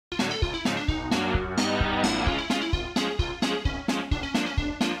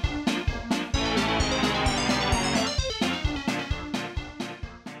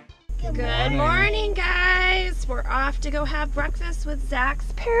Good morning, guys. We're off to go have breakfast with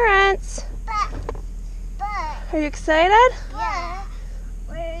Zach's parents. Are you excited? Yeah.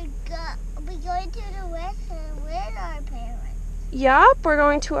 We're going to the restaurant with our parents. Yup, we're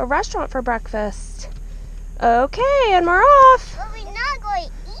going to a restaurant for breakfast. Okay, and we're off. But we're not going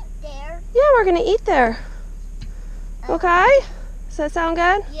to eat there. Yeah, we're going to eat there. Okay? Does that sound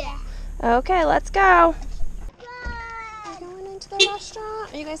good? Yeah. Okay, let's go. Bye. We're going into the restaurant.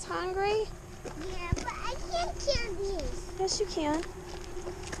 Are you guys hungry? Yeah, but I can't kill these. Yes, you can.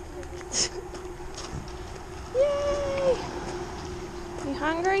 Yay! You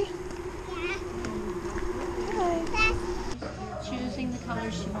hungry? Yeah. Okay. Choosing the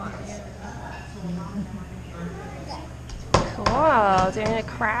colors she wants. Cool. Doing a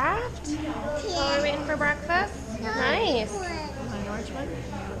craft? While we're waiting for breakfast? Nice. You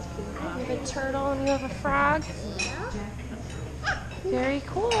have a turtle and you have a frog? Very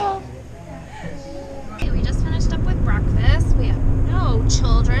cool. Okay, we just finished up with breakfast. We have no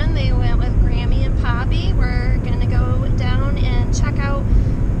children. They went with Grammy and Poppy. We're going to go down and check out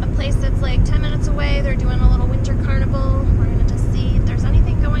a place that's like 10 minutes away. They're doing a little winter carnival. We're going to just see if there's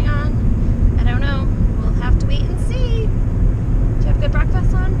anything going on. I don't know. We'll have to wait and see. Did you have a good breakfast,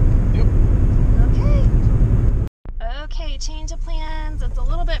 son? Yep. Okay. Okay, change of plans. It's a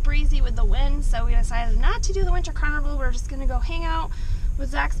little bit breezy with the wind, so we decided not to do the winter carnival. We're just going to go hang out with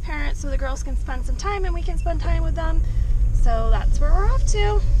Zach's parents so the girls can spend some time and we can spend time with them. So that's where we're off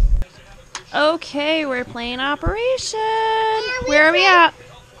to. Okay, we're playing Operation. Where are we at?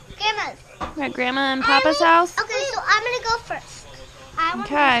 Grandma's. We're at Grandma and Papa's house. Okay, so I'm going to go first. I want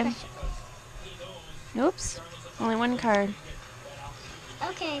Okay. to go special. Oops, only one card.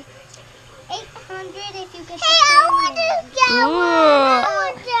 Okay. 800 if you get the I want that one. I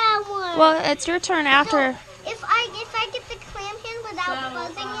want that one. Well, it's your turn after. So, if I get the clam hand without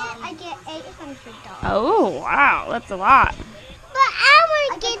buzzing it, I get $800. Oh, wow, that's a lot. But I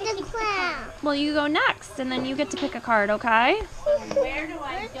want to get the clam. Well, you go next, and then you get to pick a card, okay? Where do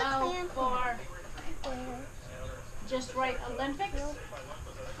I Where's the go clam? for just right Olympics?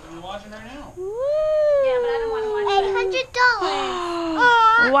 We're watching right now. Woo. Yeah, but I don't want to watch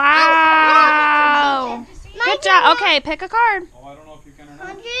 $800. Wow. Good job. Okay, pick a card. Oh, I don't know if you can or not.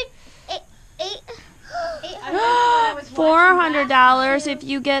 100. $400 if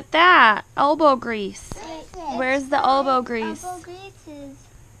you get that. Elbow grease. Where's the elbow grease? Elbow grease is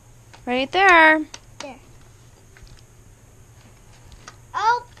Right there. there.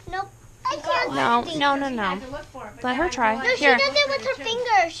 Oh, nope. I can't No, see. no, no, no. Let her try. No, she Here. does it with her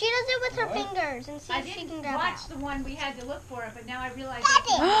fingers. She does it with her fingers and see I if she can didn't grab watch it. the one we had to look for it, but now I realize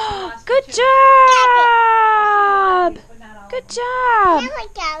Good job. Good job. I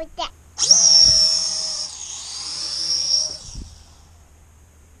like that with that.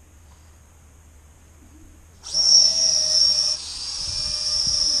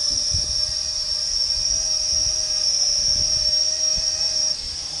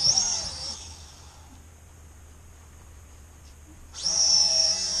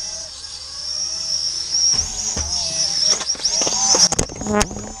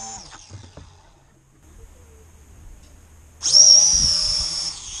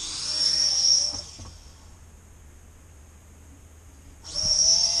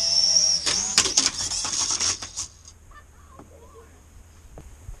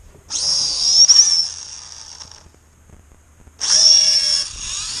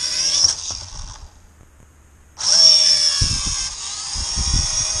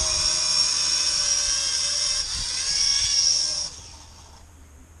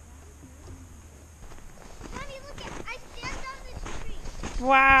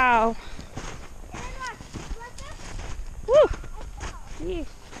 Wow. Woo. Gee.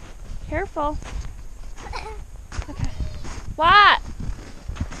 Careful. Okay. What?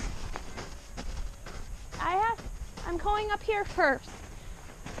 I'm going up here first.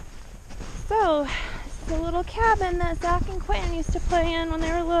 So, it's the little cabin that Zach and Quentin used to play in when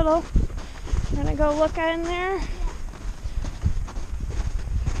they were little. I'm gonna go look in there.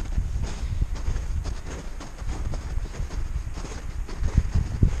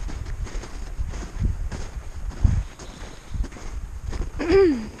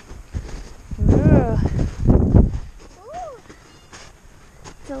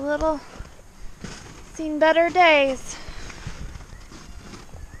 It's a little seen better days.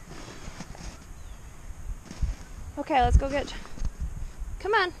 Okay, let's go get.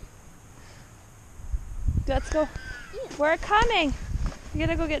 Come on. Let's go. We're coming. We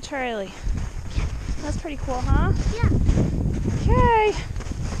gotta go get Charlie. That's pretty cool, huh? Yeah. Okay.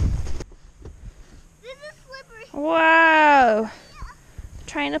 This is slippery. Whoa.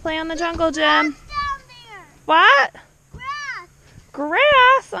 trying to play on the jungle gym. Down there. What? Grass.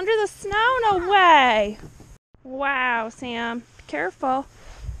 Grass under the snow? No way. Wow, Sam. Be careful.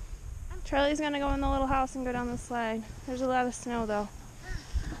 Charlie's gonna go in the little house and go down the slide. There's a lot of snow though.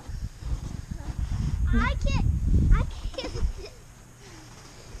 I can't.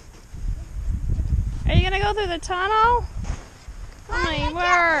 Are you gonna go through the tunnel? Oh my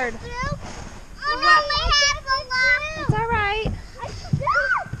word. It's alright.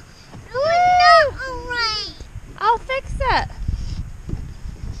 I'll fix it.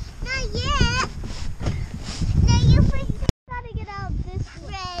 Not yet. Now you gotta get out this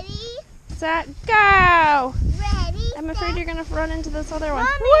way. Ready? Set, go! Ready? I'm afraid you're gonna run into this other one.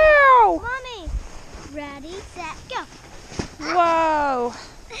 Mommy. Whoa! Mommy. Ready, set, go. Whoa!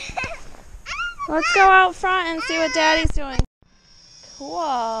 Let's go out front and see what Daddy's doing.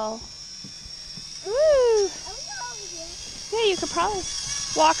 Cool. Woo! Yeah, you could probably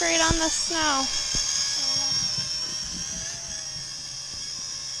walk right on the snow.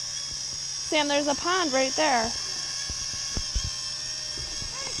 Sam, there's a pond right there.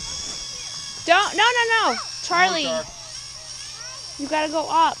 Don't, no. Charlie, you gotta go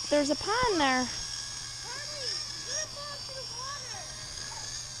up. There's a pond there.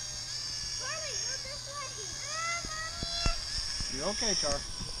 You're okay, Char.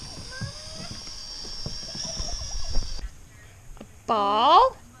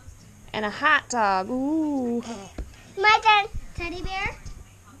 Ball and a hot dog. Ooh. My turn. Teddy bear.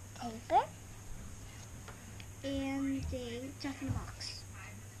 Paper. And a Jack in the Box.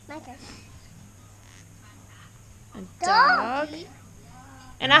 My turn. A dog.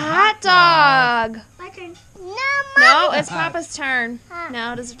 And a hot dog. My turn. No, it's Papa's turn.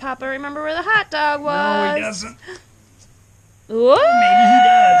 Now, does Papa remember where the hot dog was? No, he doesn't. Whoa! Maybe he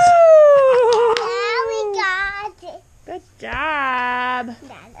does. Now we got it. Good job.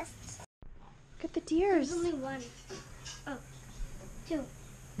 Look Look at the deers. only one. Oh, two.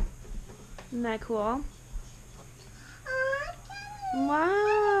 Isn't that cool?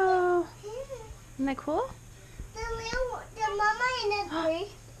 Wow. Isn't that cool? The mama and the three.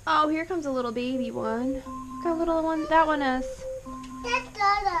 Oh, here comes a little baby one. Look how little one that one is. That's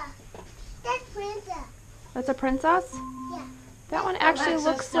Dada. That's Princess. That's a princess? Yeah. That one actually Alexa,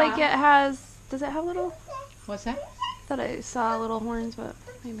 looks stop. like it has, does it have little? What's that? I thought I saw little horns, but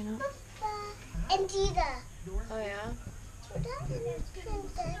maybe not. And Tita. Oh, yeah? Princess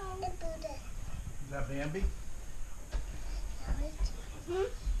and Buddha. Is that Bambi? Can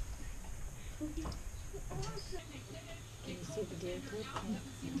you see the deer?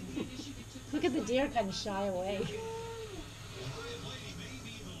 Look at the deer kind of shy away.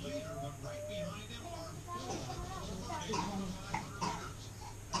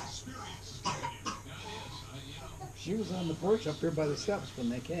 She was on the porch up here by the steps when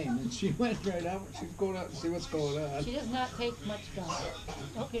they came, and she went right out. She was going out to see what's going on. She does not take much gun.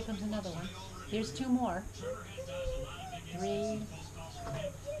 Oh, here comes another one. Here's two more. 3,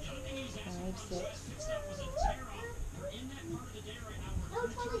 5, 6.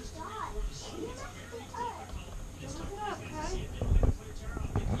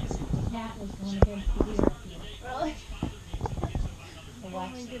 Cat is going against the deer up here. Really? So watch.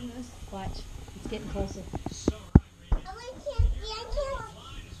 Oh my goodness. Watch. It's getting closer.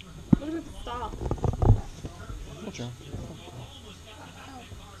 Look at it stop. Watch out.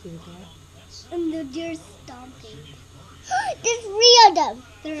 See the cat? And the deer's stomping. There's 3 of them.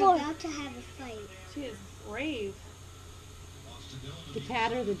 They're about to have a fight. She is brave. The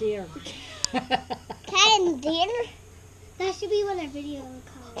cat or the deer? Cat and deer? That should be what our video is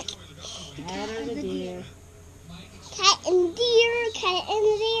called. The cat or the deer? Cat and deer, cat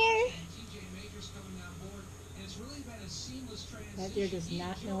and deer. That deer does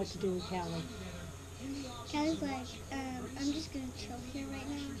not know what to do with Callie. Callie's like, I'm just gonna chill here right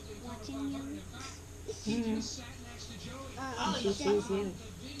now, watching you. And she sees you.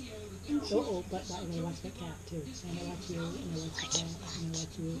 Oh, but I'm going to watch that cat too. I'm going to watch you, and I watch the cat, and I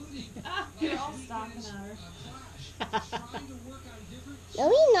watch you. You're all stalking her. No,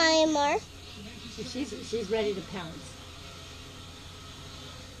 he's not anymore. She's ready to pounce.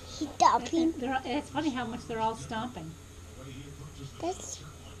 He's stomping. It's funny how much they're all stomping.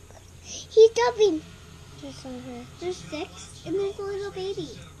 He's stomping. There's 6, and there's a little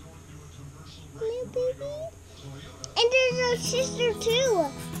baby. Little baby. And there's a sister too.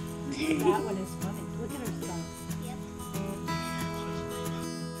 That one is funny. Look at her stomp.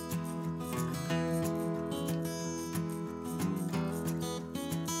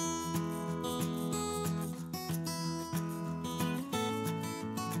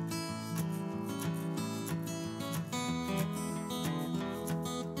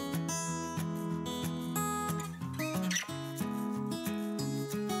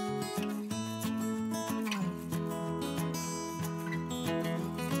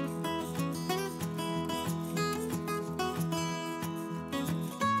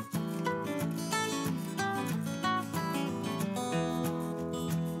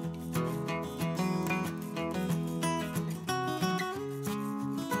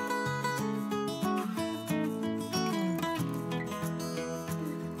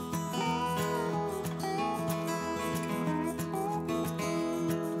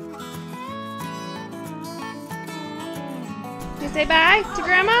 say bye to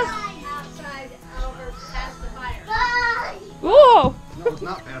Grandma? Outside, over past the fire. Bye. Whoa! No, it's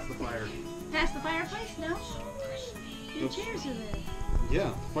not past the fire. Past the fireplace? No. Your chairs are there. Yeah,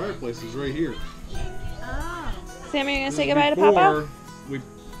 the fireplace is right here. Oh. Sam, are you gonna This say is goodbye to before Papa? We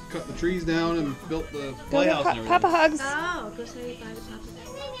cut the trees down and built the Go playhouse to and everything. Papa hugs. Oh, go say bye to Papa.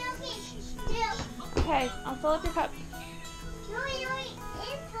 Okay, I'll fill up your cup.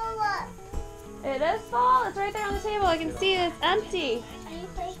 It's full up. It is full. It's right there on the table. I can see it. It's empty. Are you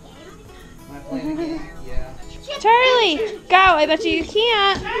playing Am I playing a game? Yeah. Charlie, go. I bet you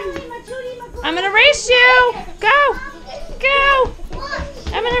can't. games? I'm gonna race you. Go. Go.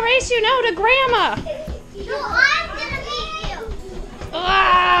 I'm gonna race you. No, to Grandma. No, I'm gonna beat you.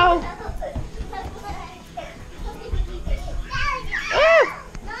 Wow. Ooh.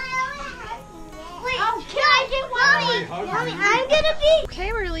 Wait, can I get Mommy, I'm gonna be.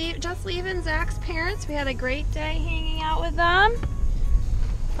 Okay, we're just leaving Zach's parents. We had a great day hanging out with them.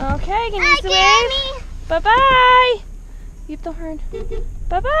 Okay, can you wave? Bye-bye. Beep the horn.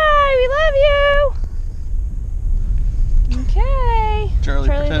 Bye-bye. We love you. Okay. Charlie Charlie's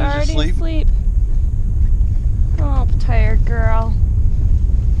pretended to already sleep. asleep. Oh, tired girl.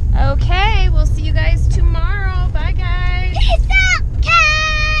 Okay, we'll see you guys tomorrow. Bye, guys.